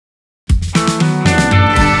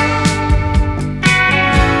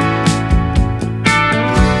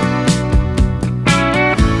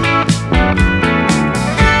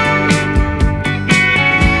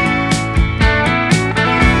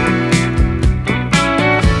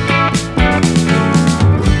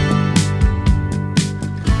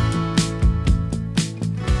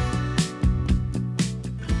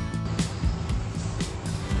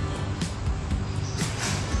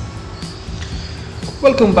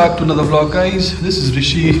Welcome back to another vlog, guys. This is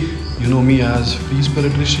Rishi. You know me as Free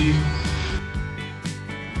Spirit Rishi.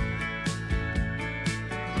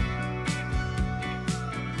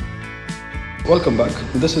 Welcome back.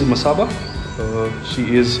 This is Masaba.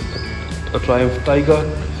 She is a Triumph Tiger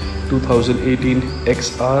 2018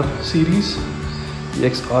 XR series, the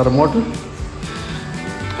XR model.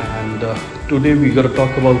 And today we're going to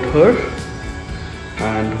talk about her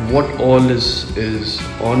and what all is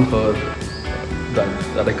on her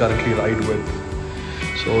that I currently ride with.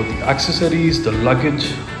 So the accessories, the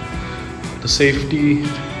luggage, the safety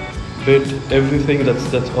bit, everything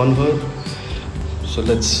that's on her. So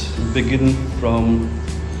let's begin from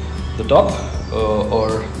the top or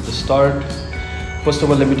the start. First of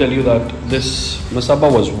all, let me tell you that this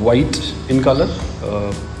Masaba was white in color.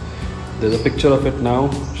 There's a picture of it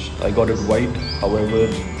now. I got it white. However,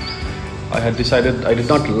 I had decided I did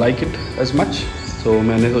not like it as much. So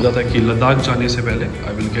मैंने सोचा था कि लद्दाख जाने से पहले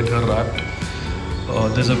I will get her wrapped.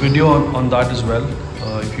 There's a video on that as well.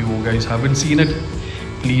 If you guys haven't seen it,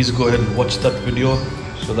 please go ahead and watch that video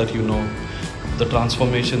so that you know the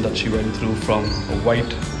transformation that she went through from a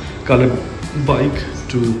white colored bike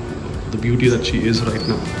to the beauty that she is right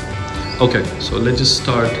now. Okay, so let's just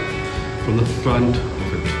start from the front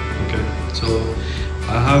of it. Okay, so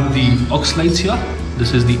I have the aux lights here.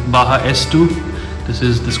 This is the Baja S2. This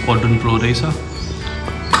is the Squadron Pro Racer.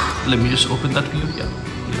 Let me just open that for you. Yeah.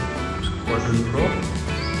 Squadron Pro.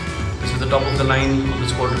 This is the top of the line of the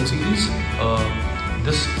Squadron series.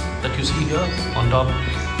 This that you see here on top,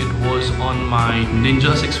 it was on my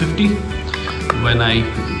Ninja 650. When I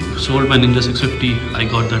sold my Ninja 650, I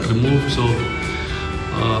got that removed. So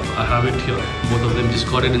I have it here. Both of them, just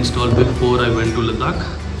got it installed before I went to Ladakh.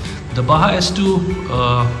 The Baja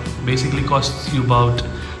S2 basically costs you about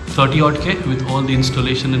 30 odd K with all the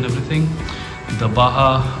installation and everything. The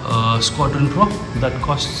Baja Squadron Pro, that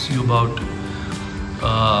costs you about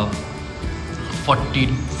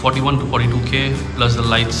 41 to 42K plus the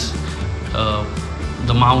lights,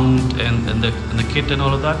 the mount and the kit and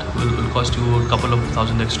all of that will cost you a couple of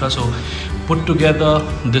thousand extra. So put together,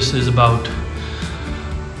 this is about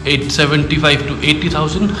 875 to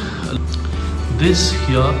 80,000. This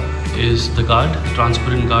here is the guard, the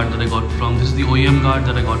transparent guard that I got from, this is the OEM guard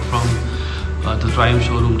that I got from the Triumph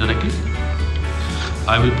showroom directly.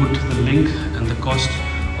 I will put the link and the cost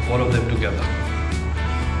of all of them together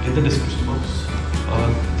in the description box.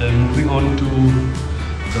 Then moving on to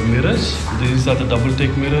the mirrors. These are the double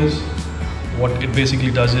take mirrors. What it basically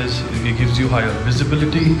does is it gives you higher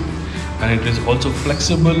visibility and it is also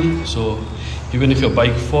flexible. So even if your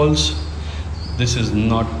bike falls, this is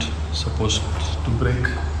not supposed to break.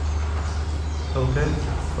 Okay.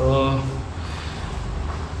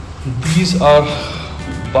 These are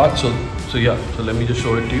parts of. So yeah, so let me just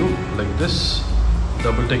show it to you like this.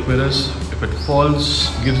 Double take mirrors. If it falls,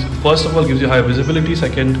 first of all gives you higher visibility.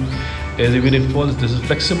 Second is even if it falls, this is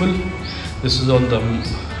flexible. This is on the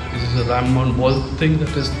a ram mount ball thing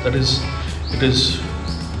that is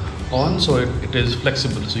on, so it is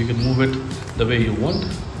flexible. So you can move it the way you want.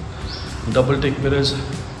 Double take mirrors.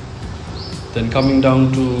 Then coming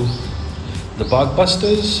down to the park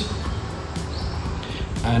busters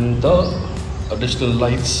and the additional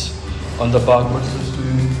lights on the park busters to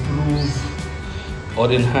improve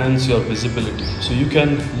or enhance your visibility. So you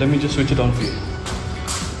can, let me just switch it on for you.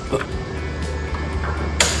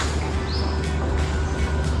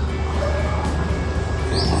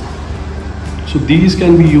 So these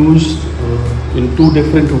can be used in two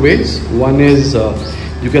different ways. One is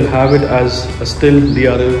you can have it as a still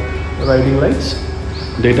DRL riding lights.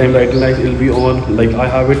 Daytime riding lights will be on, like I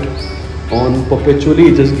have it on perpetually.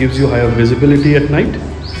 It just gives you higher visibility at night.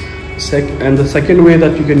 And the second way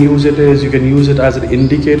that you can use it is you can use it as an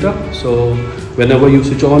indicator. So whenever you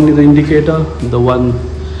switch on the indicator, the one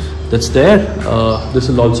that's there, this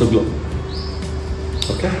will also glow.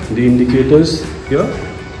 Okay, the indicators here,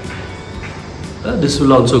 this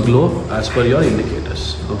will also glow as per your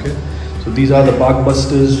indicators. Okay, so these are the park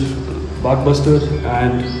busters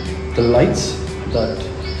and the lights that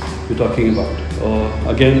we're talking about.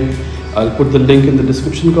 Again, I'll put the link in the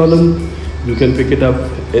description column. You can pick it up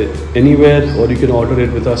anywhere or you can order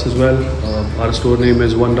it with us as well. Our store name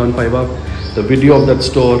is One Down Five Up. The video of that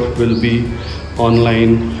store will be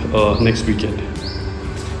online next weekend.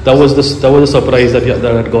 That was the surprise that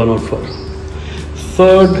had gone out for.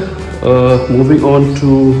 Third, moving on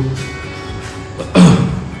to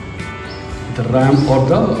the RAM or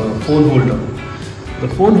the phone holder. The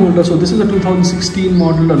phone holder, so this is a 2016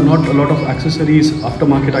 model and not a lot of accessories,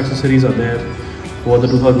 aftermarket accessories are there for the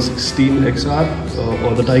 2016 XR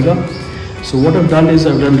or the Tiger. So what I've done is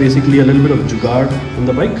I've done basically a little bit of jugaad on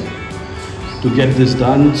the bike to get this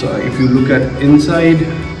done. So if you look at inside,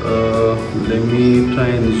 let me try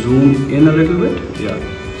and zoom in a little bit. Yeah.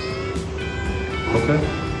 Okay.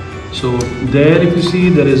 So there, if you see,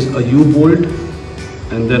 there is a U-bolt,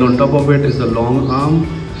 and then on top of it is the long arm.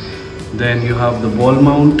 Then you have the ball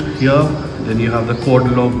mount here. Then you have the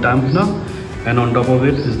quad lock dampener, and on top of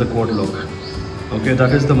it is the quad lock. Okay,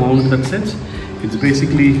 that is the mount that sits. It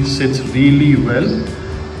basically sits really well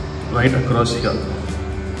right across here.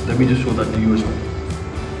 Let me just show that to you as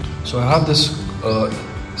well. So I have this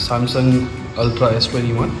Samsung Ultra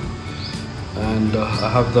S21, and I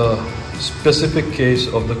have the specific case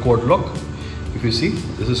of the quad lock. If you see,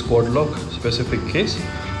 this is quad lock specific case.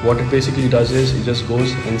 What it basically does is it just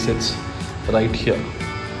goes and sits right here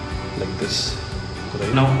like this.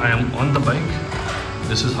 Right now I am on the bike.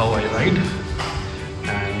 This is how I ride,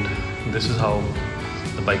 and this is how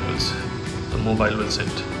the bike will sit, the mobile will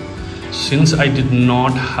sit. Since I did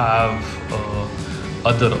not have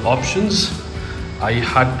other options, I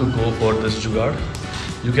had to go for this jugaad.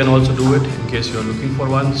 You can also do it in case you are looking for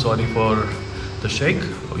one. Sorry for the shake.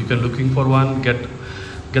 You can looking for one. Get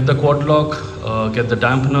the quad lock. Get the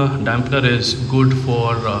dampener. Dampener is good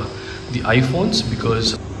for the iPhones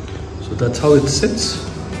because so that's how it sits.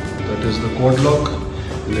 That is the quad lock.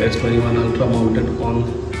 The S21 Ultra mounted on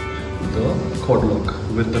the quad lock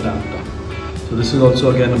with the dampener. So this is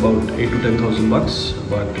also again about 8 to 10,000 bucks,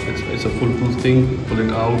 but it's a foolproof thing. Pull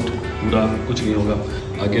it out, pura kuch nahi hoga.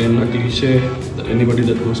 Again, a cliche that anybody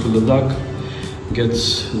that goes to Ladakh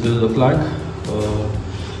gets. This is a flag.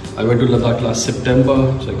 I went to Ladakh last September,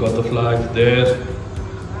 so I got the flag there,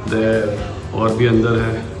 और भी अंदर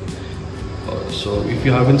है. So if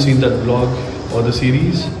you haven't seen that vlog or the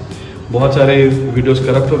series, बहुत सारे videos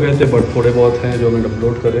corrupt हो गए थे, but थोड़े बहुत हैं जो मैं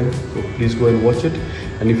अपलोड कर रहे हैं. So please go and watch it.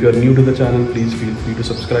 And if you are new to the channel, please feel free to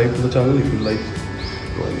subscribe to the channel if you like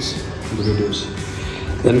the videos.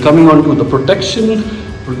 Then coming on to the protection.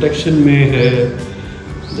 Protection में है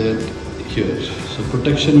that here. So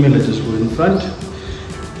protection में let's just go in front.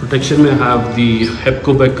 Protection may have the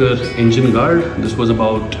Hepco Becker engine guard. This was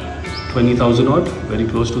about 20,000 odd, very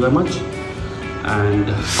close to that much. And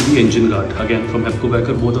the engine guard again from Hepco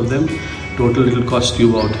Becker, both of them. Total it will cost you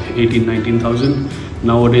about 19,000.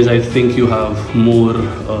 Nowadays I think you have more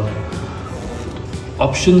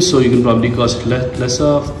options, so you can probably cost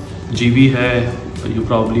lesser. GV hai, you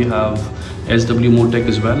probably have SW Motec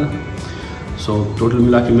as well. So total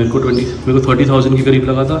मिला के मेरे को 30,000 के करीब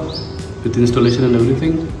लगा था with installation and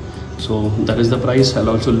everything. So that is the price. I'll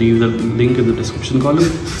also leave the link in the description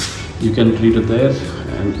column. You can read it there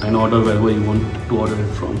and order wherever you want to order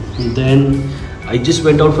it from. And then I just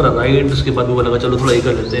went out for a ride. उसके बाद मुझे लगा चलो थोड़ा ये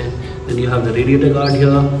कर लेते हैं. Then you have the radiator guard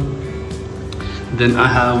here. Then I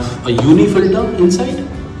have a uni filter inside.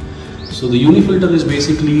 So the uni filter is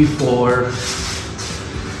basically for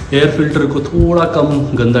air filter को थोड़ा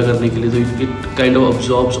कम गंदा करने के लिए. So it kind of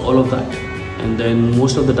absorbs all of that and then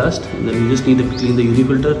most of the dust. And then you just need to clean the uni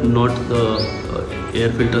filter, not the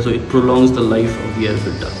air filter. So it prolongs the life of the air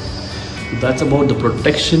filter. That's about the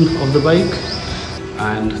protection of the bike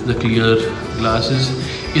and the clear glasses.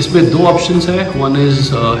 इसमें दो options है. One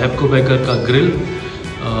is Hepco Becker का grill.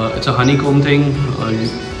 It's a honeycomb thing.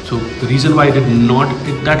 So the reason why I did not,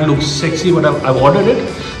 that looks sexy, but I've ordered it.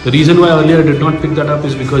 The reason why earlier I did not pick that up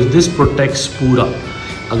is because this protects पूरा.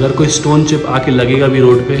 अगर कोई stone chip आके लगेगा भी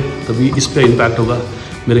road पे, तभी इस पे impact होगा.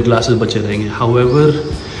 मेरे glasses बचे रहेंगे. However,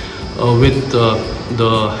 with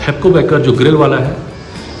the Hepco Becker जो grill वाला है,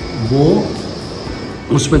 वो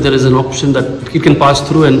उसमें there is an option that it can pass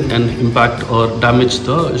through and impact or damage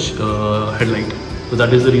the headlight. So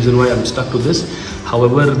that is the reason why I'm stuck to this.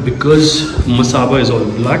 However, because Masaba is all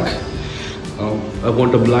black, I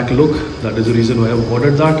want a black look. That is the reason why I've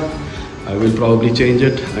ordered that. I will probably change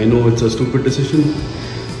it. I know it's a stupid decision,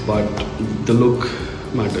 but the look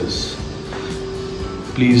matters.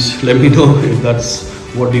 Please let me know if that's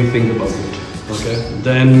what do you think about it. Okay.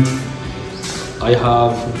 Then I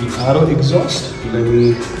have the Arrow exhaust. Let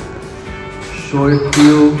me show it to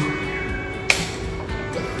you.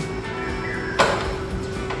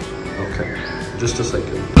 Okay, just a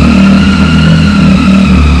second.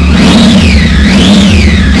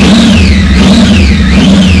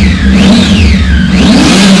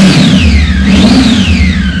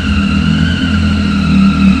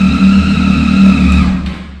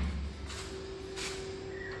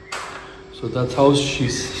 So that's how she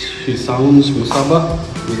sounds, Masaba,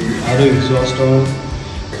 with the Arrow exhaust on.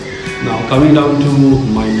 Now coming down to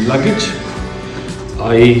my luggage,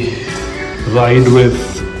 I ride with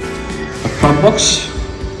a trunk box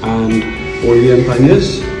and OEM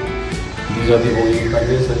panniers. The are the OEM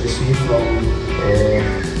panniers that you see from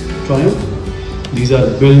Triumph. These are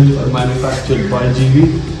built or manufactured by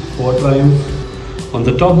GV for Triumph. On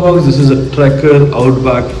the top box, this is a Trekker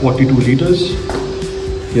Outback 42 liters.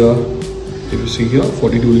 Here, if you see here,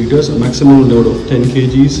 42 liters, a maximum load of 10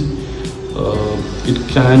 kgs.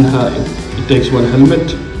 It takes one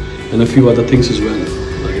helmet and a few other things as well.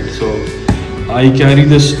 Right, so I carry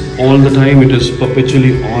this all the time. It is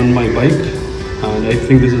perpetually on my bike, and I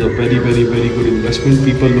think this is a very good investment.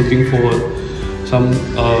 People looking for some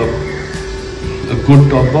a good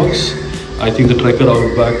top box, I think the Trekker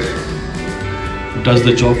Outback does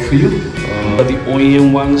the job for you. The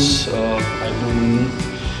OEM ones,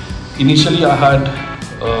 initially I had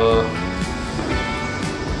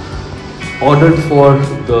ordered for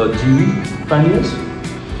the GV panniers,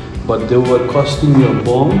 but they were costing me a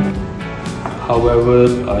bomb. However,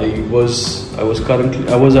 I was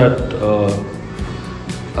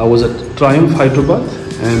at Triumph Hyderabad,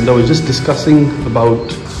 and I was just discussing about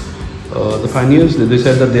the panniers. They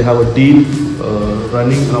said that they have a deal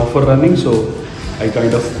running, an offer running, so I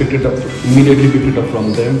kind of immediately picked it up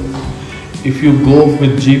from them. If you go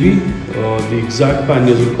with GV, the exact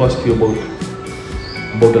panniers will cost you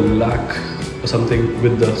about a lakh or something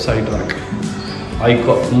with the side rack.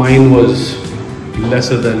 Mine was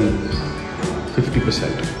lesser than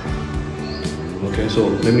 50%. Okay, so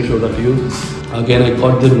let me show that to you. Again, I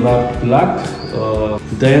got them black.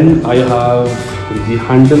 Then I have the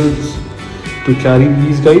handles to carry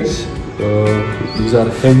these guys. These are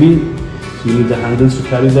heavy, so you need the handles to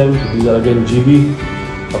carry them. These are again GV,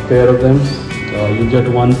 a pair of them. You get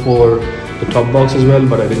one for the top box as well,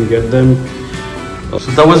 but I didn't get them.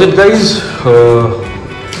 So that was it, guys.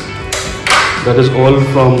 That is all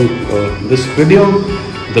from this video.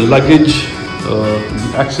 The luggage,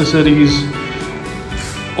 the accessories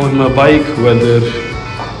on my bike, whether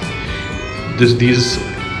these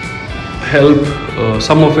help.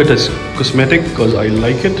 Some of it is cosmetic because I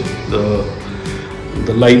like it.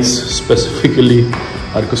 The lights specifically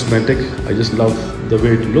are cosmetic. I just love the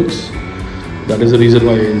way it looks. That is the reason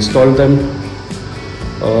why I installed them.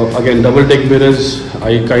 Again, double take mirrors.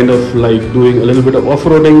 I kind of like doing a little bit of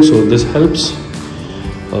off-roading, so this helps.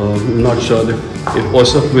 I'm not sure if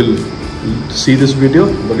Osaf will see this video,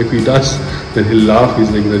 but if he does, then he'll laugh.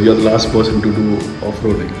 He's like, you're the last person to do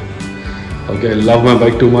off-roading. Okay, I love my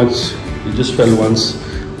bike too much. It just fell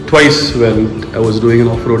twice when I was doing an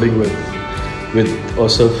off-roading with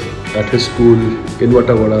Osaf at his school in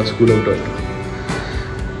Vatavada, School of Dirt.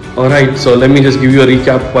 Alright, so let me just give you a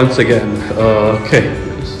recap once again. Okay,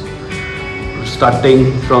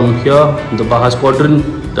 starting from here, the Baja Squadron,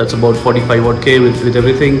 that's about 45 odd K with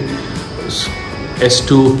everything.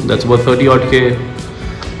 S2, that's about 30 odd K.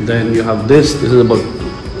 Then you have this is about,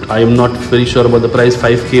 I am not very sure about the price,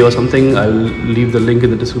 5K or something. I will leave the link in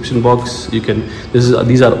the description box. You can, these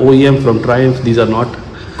are OEM from Triumph, these are not.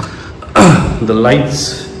 The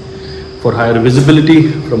lights for higher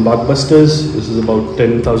visibility from Blockbusters, this is about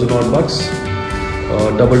 10,000 odd bucks.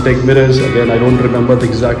 Double take mirrors, again I don't remember the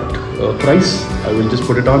exact price, I will just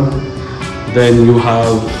put it on. Then you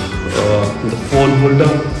have the phone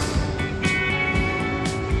holder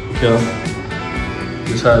here.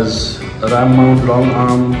 This has a ram mount, long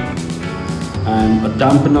arm, and a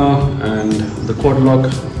dampener, and the quad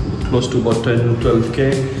lock close to about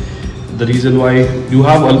 10-12K. The reason why you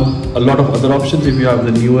have a lot of other options if you have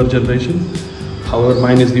the newer generation. However,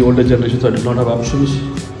 mine is the older generation, so I did not have options.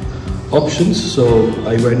 So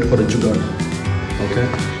I went for a Jugaad. Okay,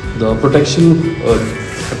 the protection,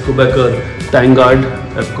 Epcobacker tank guard,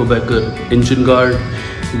 Epcobacker engine guard.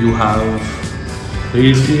 You have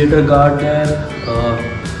radiator guard there.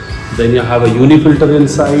 Then you have a unifilter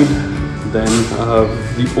inside. Then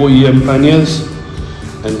the OEM panniers,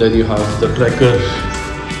 and then you have the Trekker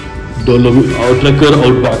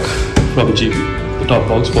Outback from GV, the top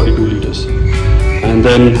box 42 liters. And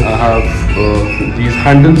then I have these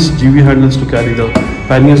handles, GV handles to carry the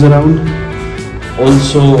panniers around.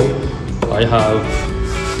 Also, I have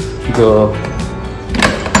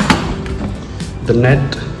the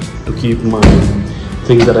net to keep my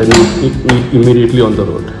things that I need immediately on the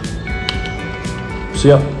road. So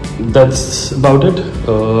yeah, that's about it.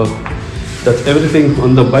 That's everything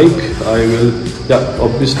on the bike. I will, yeah,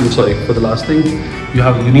 obviously, sorry, for the last thing,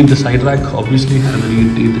 you need the side rack, obviously, and then you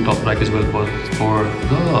need the top rack as well for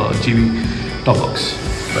the GV top box,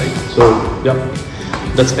 right? So yeah,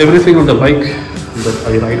 that's everything on the bike that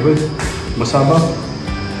I ride with. Masaba,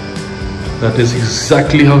 that is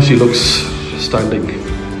exactly how she looks standing.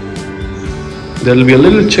 There will be a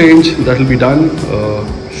little change that will be done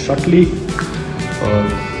shortly.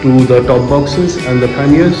 to the top boxes and the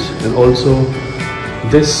panniers, and also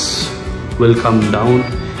this will come down.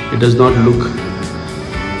 It does not look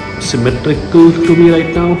symmetrical to me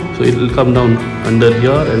right now, so it will come down under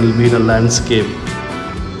here and it will be in a landscape.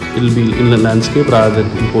 It will be in the landscape rather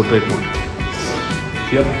than in portrait mode.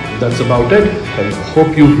 Yep, that's about it. I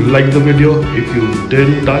hope you liked the video. If you did,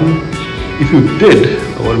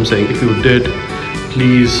 if you did,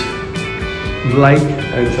 please like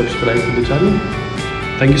and subscribe to the channel.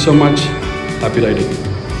 Thank you so much. Happy riding.